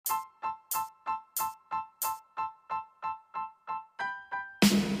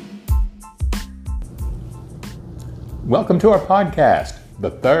Welcome to our podcast,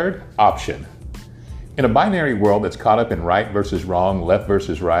 The Third Option. In a binary world that's caught up in right versus wrong, left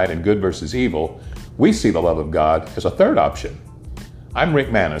versus right, and good versus evil, we see the love of God as a third option. I'm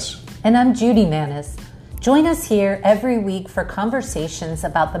Rick Manis. And I'm Judy Manis. Join us here every week for conversations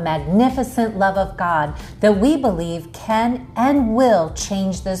about the magnificent love of God that we believe can and will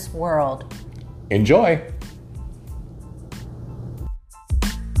change this world. Enjoy!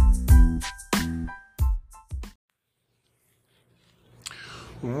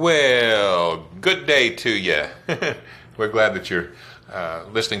 Well, good day to you. We're glad that you're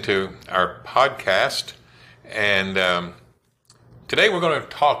listening to our podcast. And today we're going to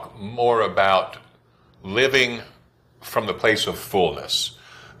talk more about living from the place of fullness.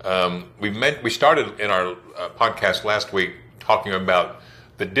 We started in our podcast last week talking about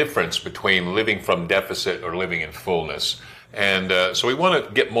the difference between living from deficit or living in fullness. And so we want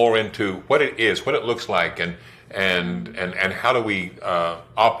to get more into what it is, what it looks like, and how do we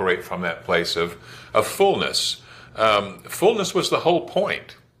operate from that place of fullness. Fullness was the whole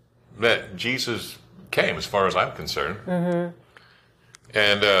point that Jesus came, as far as I'm concerned. Mm-hmm.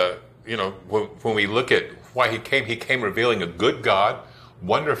 And, when we look at why he came revealing a good God,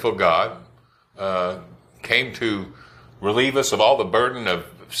 wonderful God, came to relieve us of all the burden of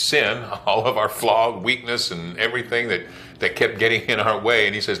sin, all of our flaw, weakness, and everything that kept getting in our way.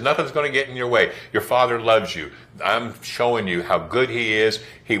 And he says, nothing's going to get in your way. Your Father loves you. I'm showing you how good he is.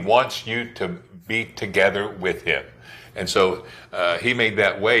 He wants you to be together with him. And so he made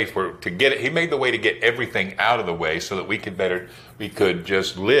that way he made the way to get everything out of the way so that we could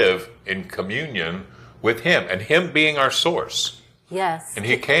just live in communion with him, and him being our source. Yes. And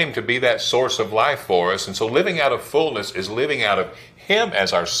he came to be that source of life for us. And so living out of fullness is living out of him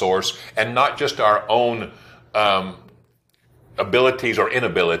as our source and not just our own abilities or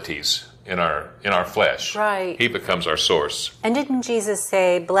inabilities in our flesh. Right. He becomes our source. And didn't Jesus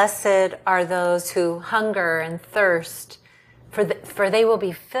say, "Blessed are those who hunger and thirst, for they will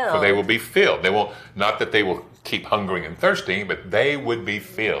be filled." For they will be filled. Not that they will keep hungering and thirsting, but they would be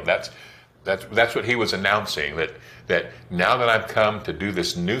filled. That's what he was announcing, that now that I've come to do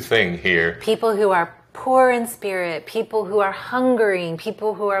this new thing here. People who are poor in spirit, people who are hungering,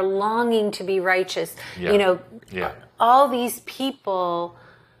 people who are longing to be righteous. Yeah. All these people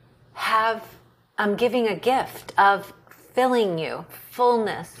I'm giving a gift of filling you,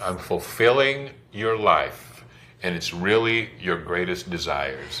 fullness. I'm fulfilling your life, and it's really your greatest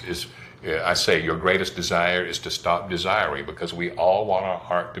desires. I say your greatest desire is to stop desiring, because we all want our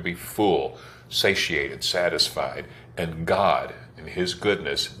heart to be full, satiated, satisfied, and God, in his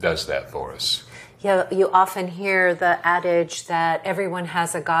goodness, does that for us. Yeah, you often hear the adage that everyone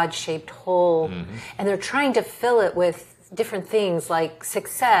has a God-shaped hole, mm-hmm. and they're trying to fill it with different things like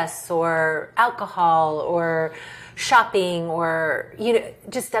success or alcohol or shopping or,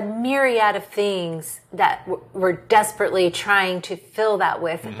 just a myriad of things that we're desperately trying to fill that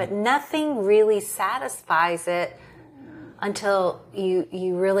with, mm-hmm. but nothing really satisfies it until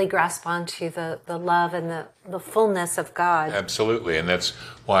you really grasp onto the love and the fullness of God. Absolutely, and that's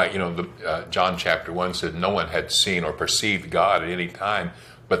why, John chapter 1 said, no one had seen or perceived God at any time,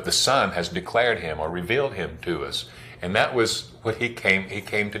 but the Son has declared him or revealed him to us. And that was what he came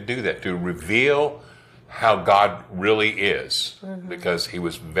to do, that to reveal how God really is, mm-hmm. because he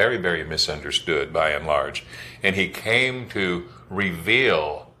was very, very misunderstood by and large. And he came to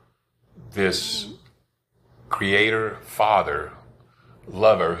reveal this creator, father,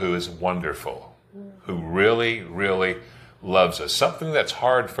 lover who is wonderful, who really, really loves us. Something that's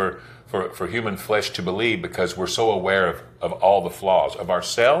hard for human flesh to believe, because we're so aware of all the flaws of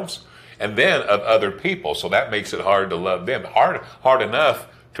ourselves and then of other people. So that makes it hard to love them. Hard enough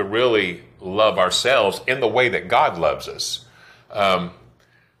to really love ourselves in the way that God loves us.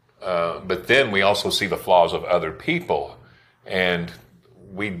 But then we also see the flaws of other people, and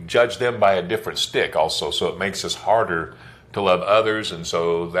we judge them by a different stick also. So it makes us harder to love others. And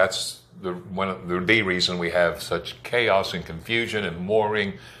so that's the reason we have such chaos and confusion and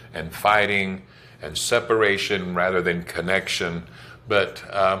warring and fighting and separation rather than connection. But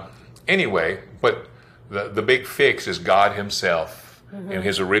anyway, but the big fix is God himself, mm-hmm. in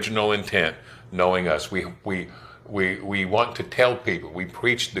his original intent, knowing us. We want to tell people, we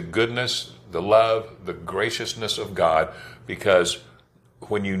preach the goodness, the love, the graciousness of God, because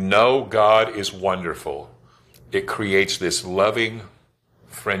when you know God is wonderful, it creates this loving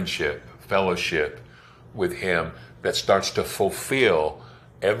friendship, fellowship with him that starts to fulfill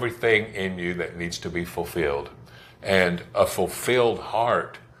everything in you that needs to be fulfilled. And a fulfilled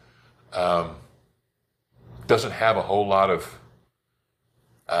heart doesn't have a whole lot of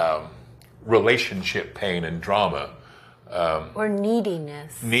relationship pain and drama. Or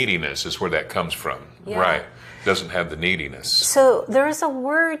neediness. Neediness is where that comes from. Yeah. Right. Doesn't have the neediness. So there is a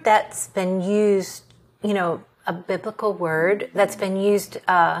word that's been used, a biblical word that's been used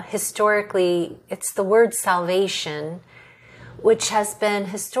historically. It's the word salvation, which has been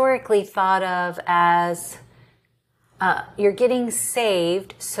historically thought of as you're getting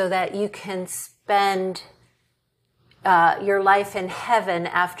saved so that you can spend your life in heaven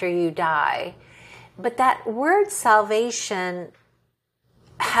after you die. But that word salvation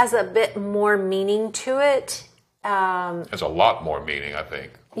has a bit more meaning to it. Has a lot more meaning, I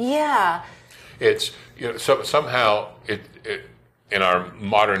think. Yeah. It's somehow it in our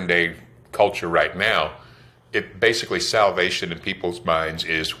modern day culture right now, it basically salvation in people's minds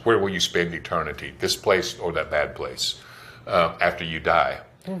is where will you spend eternity, this place or that bad place, after you die.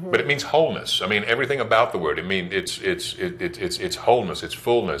 Mm-hmm. But it means wholeness. I mean, everything about the word. I mean, it's wholeness, it's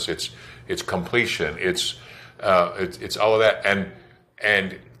fullness, it's completion, it's all of that.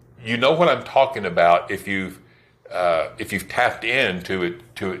 And you know what I'm talking about if you've tapped into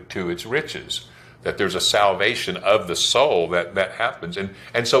it to its riches. That there's a salvation of the soul that happens.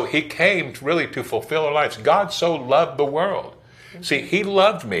 And so he came really to fulfill our lives. God so loved the world. Mm-hmm. See, he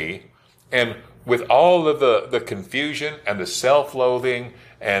loved me, and with all of the confusion and the self-loathing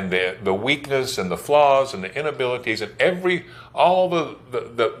and the weakness and the flaws and the inabilities and all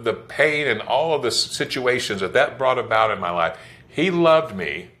the pain and all of the situations that brought about in my life, he loved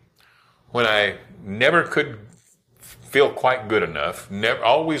me when I never could feel quite good enough,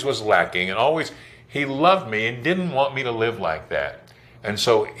 always was lacking, and always he loved me and didn't want me to live like that. And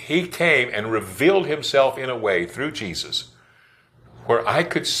so he came and revealed himself in a way through Jesus where I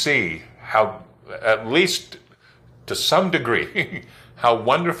could see how, at least to some degree, how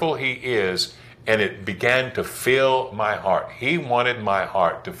wonderful he is, and it began to fill my heart. He wanted my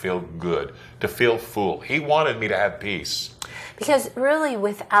heart to feel good, to feel full. He wanted me to have peace. Because really,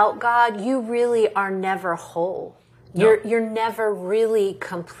 without God, you really are never whole. No. You're never really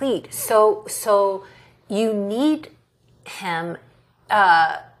complete. So you need him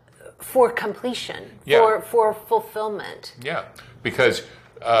for completion, for fulfillment. Yeah, because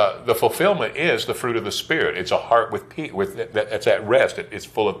the fulfillment is the fruit of the Spirit. It's a heart with peace, that's at rest. It's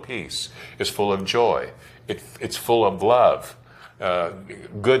full of peace. It's full of joy. It's full of love,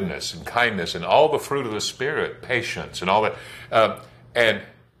 goodness and kindness, and all the fruit of the Spirit, patience and all that. And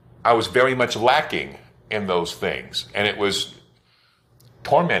I was very much lacking in those things, and it was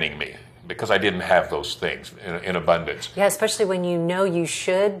tormenting me because I didn't have those things in abundance. Yeah, especially when you know you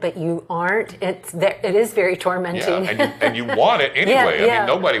should, but you aren't. It is very tormenting. Yeah, and you want it anyway. Yeah, I mean,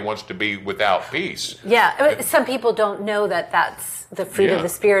 nobody wants to be without peace. Yeah, some people don't know that that's the fruit of the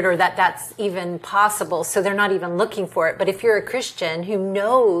Spirit, or that that's even possible, so they're not even looking for it. But if you're a Christian who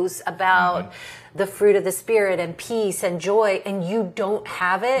knows about the fruit of the Spirit and peace and joy, and you don't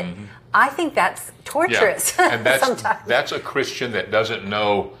have it, I think that's torturous. Yeah. And sometimes. That's a Christian that doesn't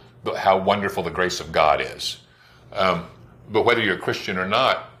know how wonderful the grace of God is. But whether you're a Christian or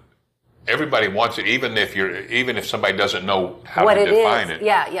not, everybody wants it. Even if somebody doesn't know how what to define is. it,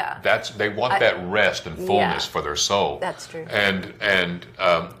 yeah. They want that rest and fullness for their soul. That's true.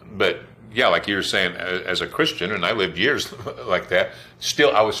 But yeah, like you were saying, as a Christian, and I lived years like that.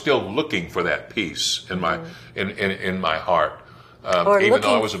 I was still looking for that peace in my in my heart, even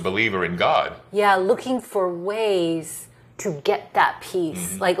though I was a believer in God. Yeah, looking for ways to get that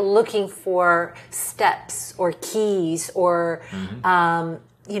peace, like looking for steps or keys or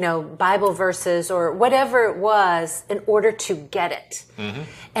Bible verses or whatever it was in order to get it.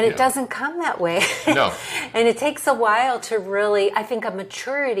 And it doesn't come that way. No. And it takes a while to really, I think, a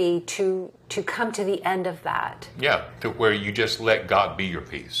maturity to come to the end of that. Yeah, to where you just let God be your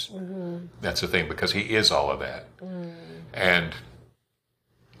peace. That's the thing, because he is all of that. And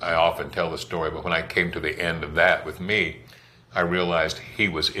I often tell the story, but when I came to the end of that with me, I realized he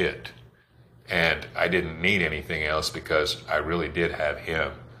was it. And I didn't need anything else because I really did have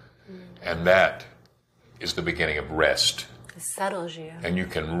him. And that is the beginning of rest. It settles you. And you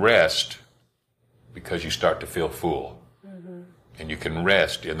can rest because you start to feel full. And you can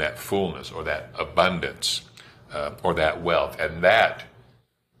rest in that fullness or that abundance or that wealth. And that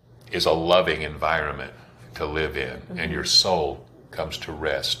is a loving environment to live in. And your soul comes to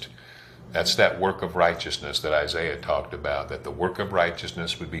rest. That's that work of righteousness that Isaiah talked about, that the work of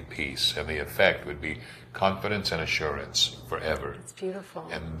righteousness would be peace, and the effect would be confidence and assurance forever. It's beautiful.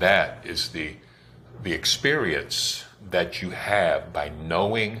 And that is the experience that you have by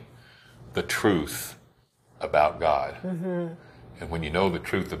knowing the truth about God. And when you know the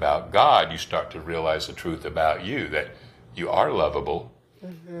truth about God, you start to realize the truth about you, that you are lovable,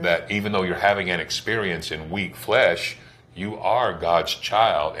 that even though you're having an experience in weak flesh, You are God's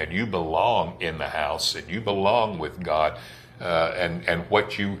child, and you belong in the house, and you belong with God. And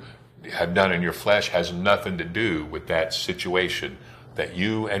what you have done in your flesh has nothing to do with that situation. That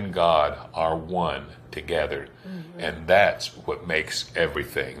you and God are one together, and that's what makes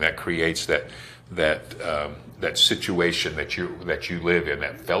everything. That creates that situation that you live in,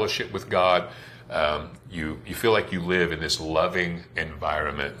 that fellowship with God. You feel like you live in this loving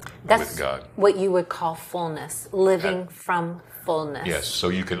environment with God. What you would call fullness, living from fullness. Yes, so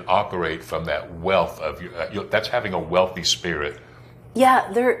you can operate from that wealth of that's having a wealthy spirit. Yeah,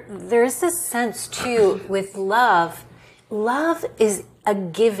 there's this sense too with love. Love is a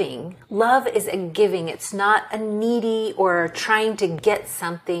giving. Love is a giving. It's not a needy or trying to get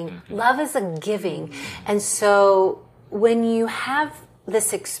something. Love is a giving. And so when you have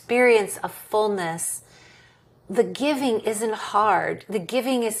this experience of fullness, the giving isn't hard. The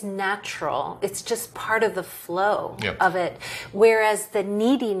giving is natural. It's just part of the flow of it. Whereas the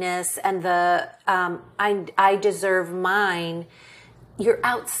neediness and the I deserve mine, you're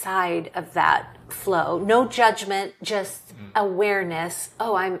outside of that flow. No judgment, just awareness.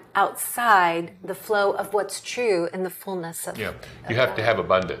 Oh, I'm outside the flow of what's true in the fullness of you have to have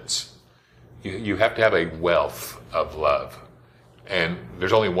abundance. You have to have a wealth of love. And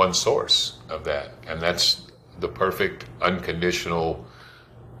there's only one source of that, and that's the perfect, unconditional,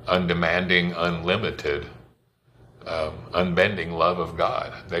 undemanding, unlimited, unbending love of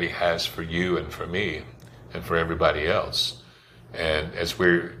God that He has for you and for me and for everybody else. And as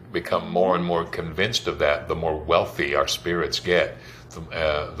we become more and more convinced of that, the more wealthy our spirits get,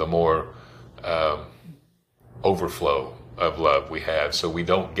 the more overflow of love we have, so we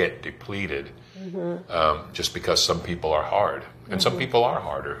don't get depleted just because some people are hard. And some people are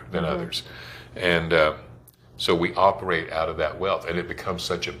harder than others. And so we operate out of that wealth, and it becomes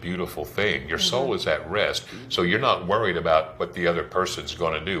such a beautiful thing. Your soul is at rest, so you're not worried about what the other person's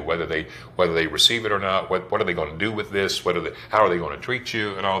going to do, whether they receive it or not. What are they going to do with this? How are they going to treat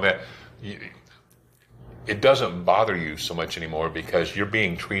you, and all that. It doesn't bother you so much anymore because you're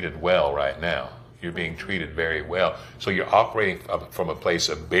being treated well right now. You're being treated very well. So you're operating from a place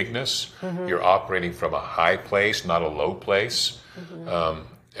of bigness. You're operating from a high place, not a low place.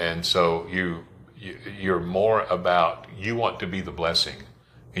 And so you're more about, you want to be the blessing.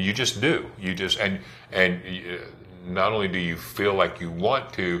 And you just do. Not only do you feel like you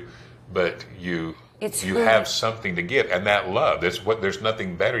want to, but you have something to give, and that love. There's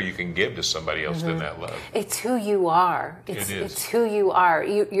nothing better you can give to somebody else than that love. It's who you are. It's who you are.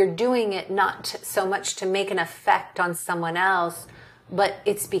 You're doing it not so much to make an effect on someone else, but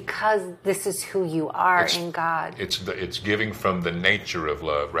it's because this is who you are in God. It's giving from the nature of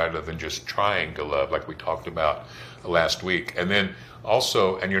love rather than just trying to love, like we talked about last week. And then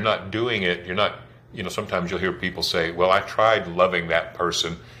also, and you're not doing it. You're not. Sometimes you'll hear people say, "Well, I tried loving that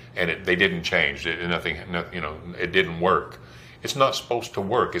person, and they didn't change. It didn't work." It's not supposed to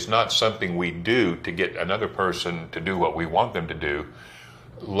work. It's not something we do to get another person to do what we want them to do.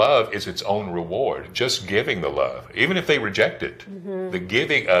 Love is its own reward. Just giving the love, even if they reject it, the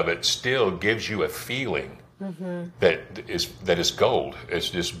giving of it still gives you a feeling that is gold.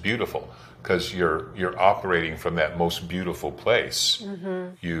 It's just beautiful because you're operating from that most beautiful place.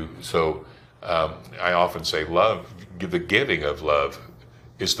 I often say, the giving of love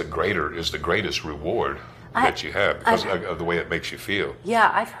is the greatest reward that you have because of the way it makes you feel. Yeah,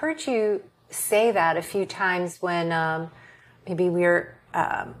 I've heard you say that a few times when maybe we're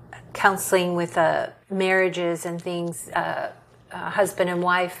counseling with marriages and things, husband and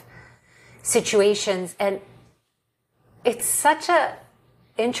wife situations, and it's such a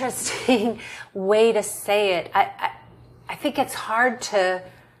interesting way to say it. I think it's hard to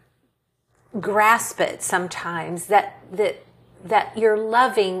grasp it sometimes that you're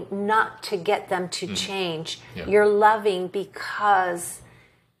loving not to get them to change. Yeah. You're loving because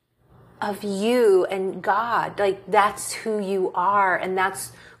of you and God. Like, that's who you are, and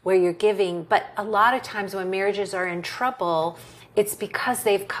that's where you're giving. But a lot of times when marriages are in trouble, it's because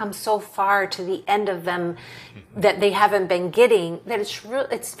they've come so far to the end of them that they haven't been getting, that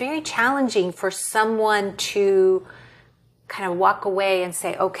it's very challenging for someone to kind of walk away and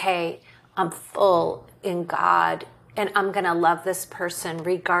say, okay, I'm full in God, and I'm going to love this person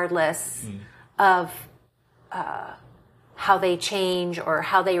regardless of how they change or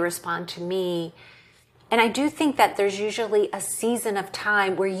how they respond to me. And I do think that there's usually a season of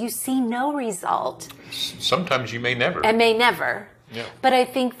time where you see no result. Sometimes you may never. And may never. Yeah. But I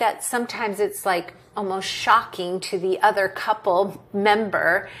think that sometimes it's like almost shocking to the other couple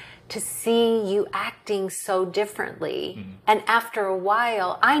member to see you acting so differently. Mm-hmm. And after a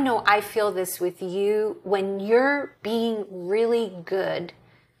while, I know I feel this with you, when you're being really good,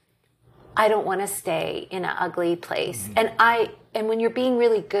 I don't want to stay in an ugly place. Mm-hmm. And when you're being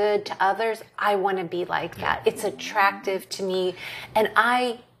really good to others, I want to be like that. It's attractive to me. And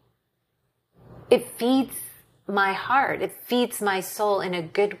it feeds my heart. It feeds my soul in a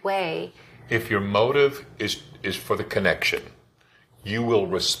good way. If your motive is for the connection, you will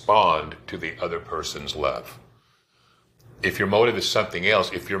respond to the other person's love. If your motive is something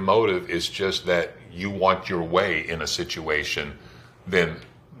else, if your motive is just that you want your way in a situation, then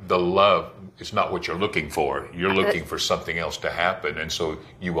the love is not what you're looking for. You're looking for something else to happen, and so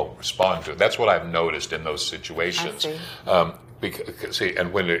you won't respond to it. That's what I've noticed in those situations. And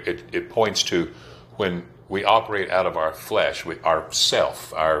when it points to when we operate out of our flesh, with our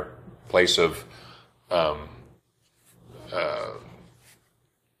self, our place of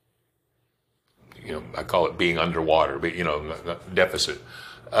I call it being underwater, but deficit.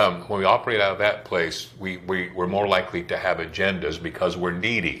 When we operate out of that place, we're more likely to have agendas because we're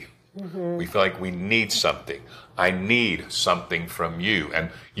needy. Mm-hmm. We feel like we need something. I need something from you. And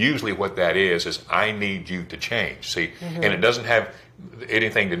usually what that is I need you to change. See, mm-hmm. And it doesn't have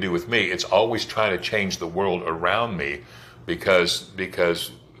anything to do with me. It's always trying to change the world around me because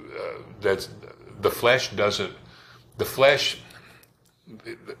that's the flesh doesn't. The flesh,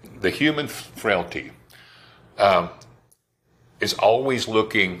 the human frailty, is always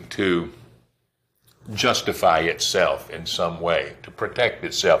looking to justify itself in some way, to protect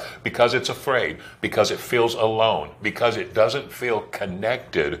itself, because it's afraid, because it feels alone, because it doesn't feel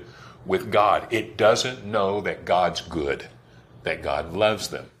connected with God. It doesn't know that God's good, that God loves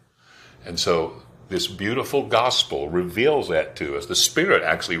them. And so this beautiful gospel reveals that to us. The Spirit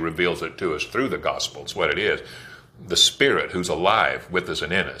actually reveals it to us through the gospel. It's what it is. The Spirit who's alive with us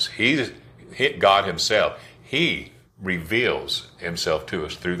and in us. He's God himself. He reveals himself to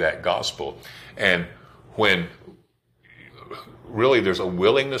us through that gospel. And when really there's a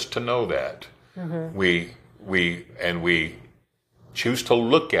willingness to know that, mm-hmm. we choose to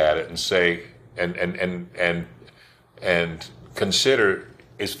look at it and say and consider,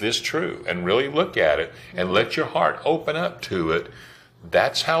 is this true? And really look at it and let your heart open up to it.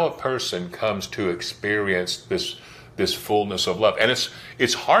 That's how a person comes to experience this fullness of love. And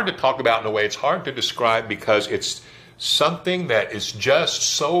it's hard to talk about in a way. It's hard to describe because it's something that is just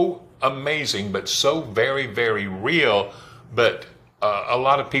so amazing, but so very, very real. But a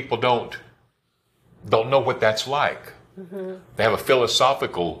lot of people don't know what that's like. Mm-hmm. They have a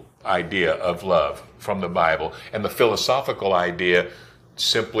philosophical idea of love from the Bible, and the philosophical idea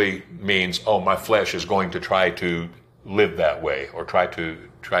simply means, oh, my flesh is going to try to live that way or try to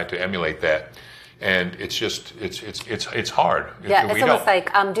emulate that. And it's just it's hard. Yeah, it's almost like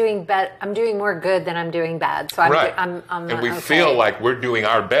I'm doing more good than I'm doing bad. So right. I'm and we okay. feel like we're doing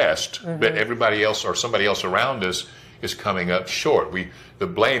our best, mm-hmm. but everybody else or somebody else around us is coming up short. The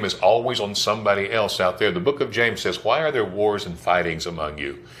blame is always on somebody else out there. The book of James says, "Why are there wars and fightings among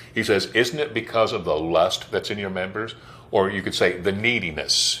you?" He says, "Isn't it because of the lust that's in your members?" Or you could say the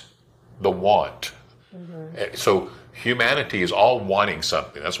neediness, the want. Mm-hmm. So humanity is all wanting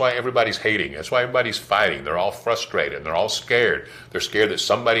something. That's why everybody's hating. That's why everybody's fighting. They're all frustrated. They're all scared. They're scared that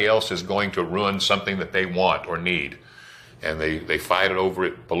somebody else is going to ruin something that they want or need. And they fight it over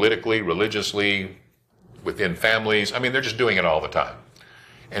it politically, religiously, within families. I mean, they're just doing it all the time.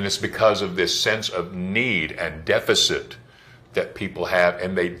 And it's because of this sense of need and deficit that people have,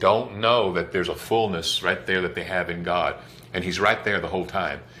 and they don't know that there's a fullness right there that they have in God. And he's right there the whole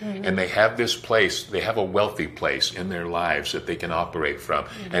time. Mm-hmm. And they have this place, they have a wealthy place in their lives that they can operate from.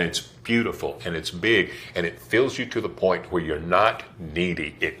 Mm-hmm. And it's beautiful and it's big and it fills you to the point where you're not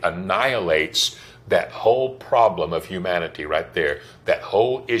needy. It annihilates that whole problem of humanity right there. That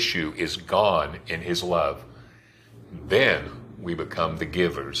whole issue is gone in his love. Then we become the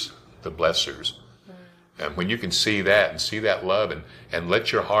givers, the blessers. Mm-hmm. And when you can see that and see that love and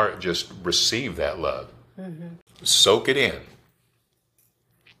let your heart just receive that love. Mm-hmm. Soak it in.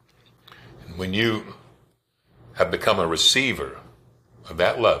 And when you have become a receiver of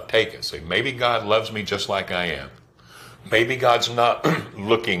that love, take it. Say, maybe God loves me just like I am. Maybe God's not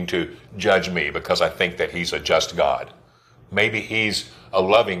looking to judge me because I think that he's a just God. Maybe he's a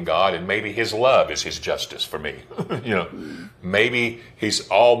loving God and maybe his love is his justice for me. Maybe he's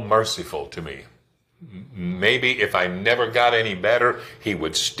all merciful to me. Maybe if I never got any better, he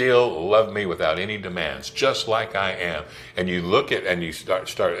would still love me without any demands, just like I am. And you look at and you start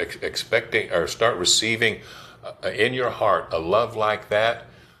expecting or start receiving in your heart a love like that.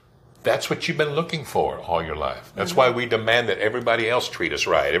 That's what you've been looking for all your life. That's why we demand that everybody else treat us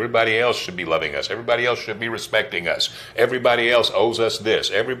right. Everybody else should be loving us. Everybody else should be respecting us. Everybody else owes us this.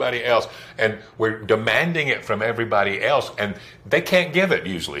 Everybody else. And we're demanding it from everybody else, and they can't give it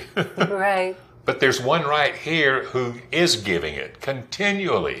usually. Right. But there's one right here who is giving it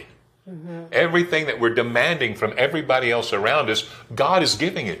continually. Everything that we're demanding from everybody else around us, God is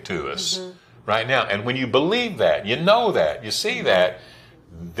giving it to us right now. And when you believe that, you know that, you see that,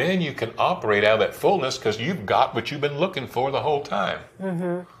 then you can operate out of that fullness because you've got what you've been looking for the whole time.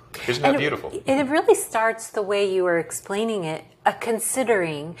 Isn't that beautiful? It really starts the way you were explaining it,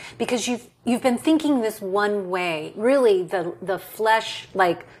 considering, because you've been thinking this one way, really the flesh,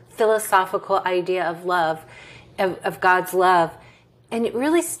 like philosophical idea of love, of God's love. And it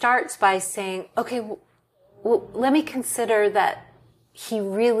really starts by saying, okay, well, let me consider that he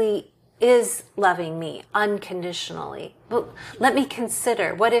really is loving me unconditionally. Well, let me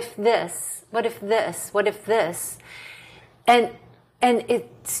consider, what if this, what if this, what if this? And it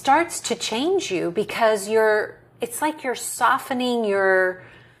starts to change you because it's like you're softening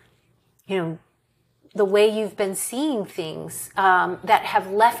the way you've been seeing things, that have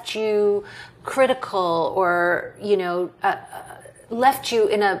left you critical or, left you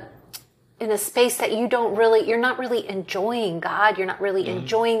in a space that you're not really enjoying God. You're not really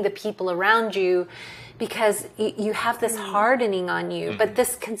enjoying the people around you because you have this hardening on you. But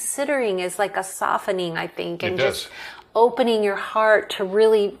this considering is like a softening, I think, and just opening your heart to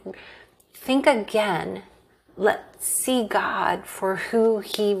really think again. Let's see God for who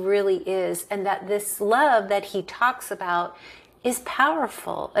he really is, and that this love that he talks about is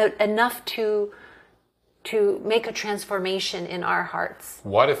powerful enough to make a transformation in our hearts.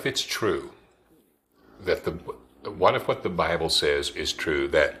 What if it's true that what if what the Bible says is true,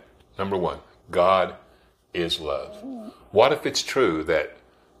 that number one, God is love? What if it's true that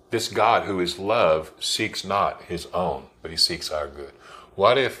this God who is love seeks not his own, but he seeks our good?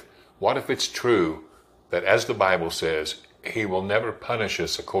 What if it's true that, as the Bible says, he will never punish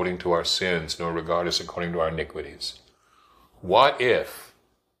us according to our sins, nor regard us according to our iniquities? What if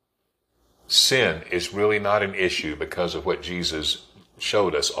sin is really not an issue because of what Jesus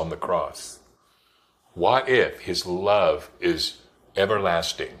showed us on the cross? What if his love is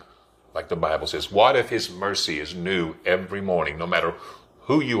everlasting, like the Bible says? What if his mercy is new every morning, no matter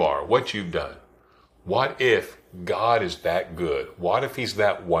who you are, what you've done? What if God is that good? What if he's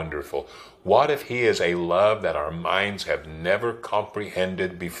that wonderful? What if he is a love that our minds have never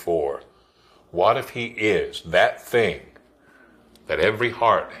comprehended before? What if he is that thing that every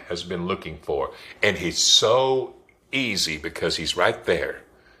heart has been looking for? And he's so easy because he's right there.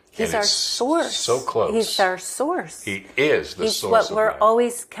 He's our source. So close. He's our source. He is the He's source what of we're life.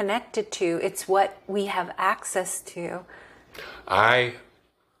 always connected to. It's what we have access to. I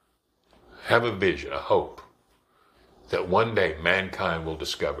have a vision, a hope, that one day mankind will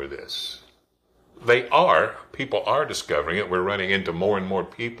discover this. People are discovering it. We're running into more and more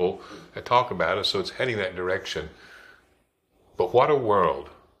people that talk about it, so it's heading that direction. But what a world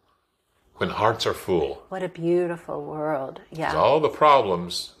when hearts are full. What a beautiful world. Yeah. All the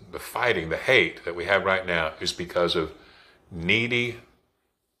problems, the fighting, the hate that we have right now is because of needy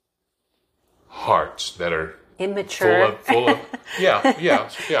hearts that are immature. Full of yeah,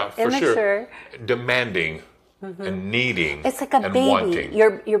 for immature. Sure. Demanding and needing. It's like a and baby. Wanting.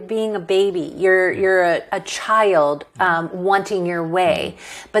 You're being a baby. You're a child wanting your way,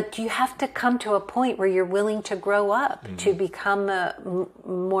 but you have to come to a point where you're willing to grow up to become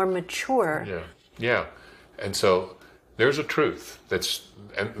more mature. Yeah. And so there's a truth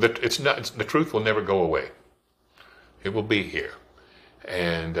the truth will never go away. It will be here,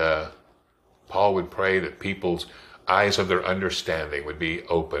 and Paul would pray that people's eyes of their understanding would be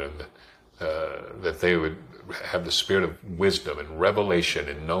opened, that they would have the spirit of wisdom and revelation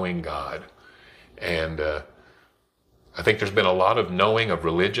in knowing God. And I think there's been a lot of knowing of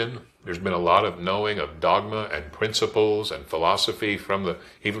religion. There's been a lot of knowing of dogma and principles and philosophy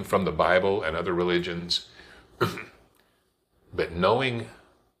even from the Bible and other religions. But knowing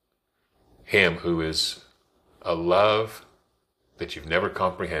him who is a love that you've never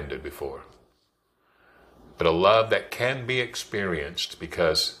comprehended before, but a love that can be experienced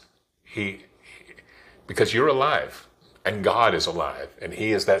because you're alive and God is alive and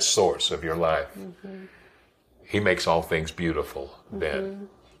he is that source of your life. He makes all things beautiful then.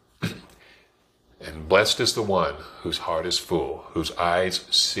 And blessed is the one whose heart is full, whose eyes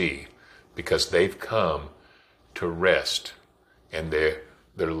see, because they've come to rest and they're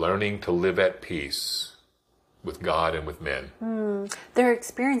learning to live at peace with God and with men. They're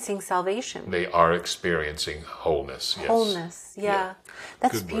experiencing salvation. They are experiencing wholeness. Yes. Wholeness, yeah.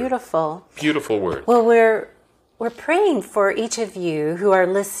 That's Good word. beautiful. Beautiful word. Well, we're praying for each of you who are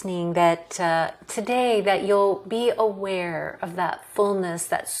listening that today that you'll be aware of that fullness,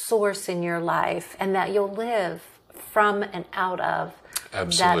 that source in your life, and that you'll live from and out of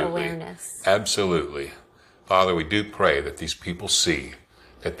that awareness. Absolutely. Father, we do pray that these people see,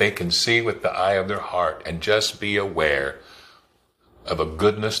 that they can see with the eye of their heart and just be aware of a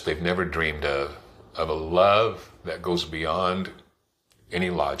goodness they've never dreamed of a love that goes beyond any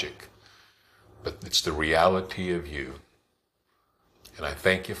logic. But it's the reality of you. And I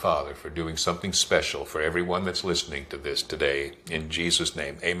thank you, Father, for doing something special for everyone that's listening to this today. In Jesus'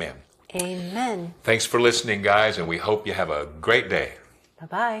 name, amen. Amen. Thanks for listening, guys, and we hope you have a great day.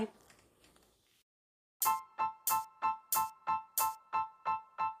 Bye-bye.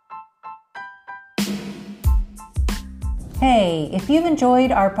 Hey, if you've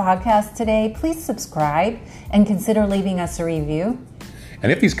enjoyed our podcast today, please subscribe and consider leaving us a review.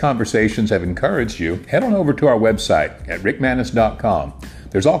 And if these conversations have encouraged you, head on over to our website at rickmanis.com.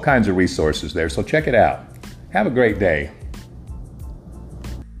 There's all kinds of resources there, so check it out. Have a great day.